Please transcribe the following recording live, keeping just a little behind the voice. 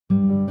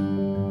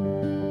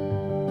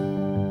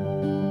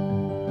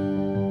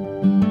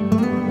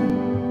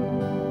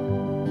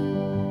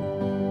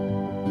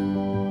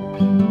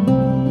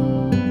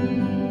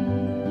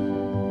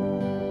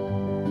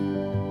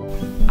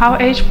Our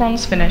aged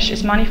bronze finish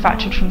is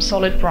manufactured from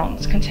solid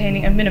bronze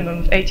containing a minimum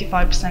of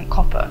 85%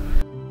 copper.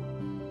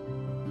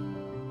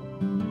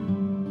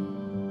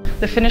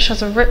 The finish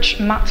has a rich,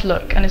 matte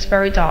look and is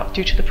very dark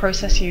due to the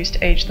process used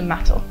to age the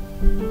metal.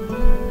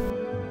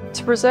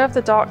 To preserve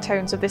the dark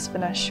tones of this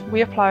finish,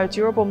 we apply a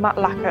durable matte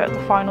lacquer at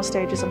the final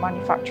stages of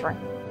manufacturing.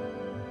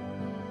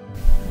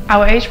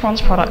 Our aged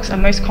bronze products are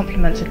most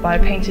complemented by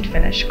a painted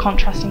finish,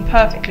 contrasting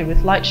perfectly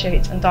with light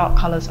shades and dark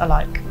colours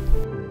alike.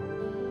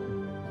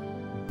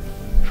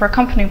 For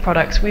accompanying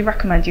products, we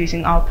recommend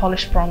using our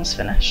polished bronze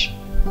finish.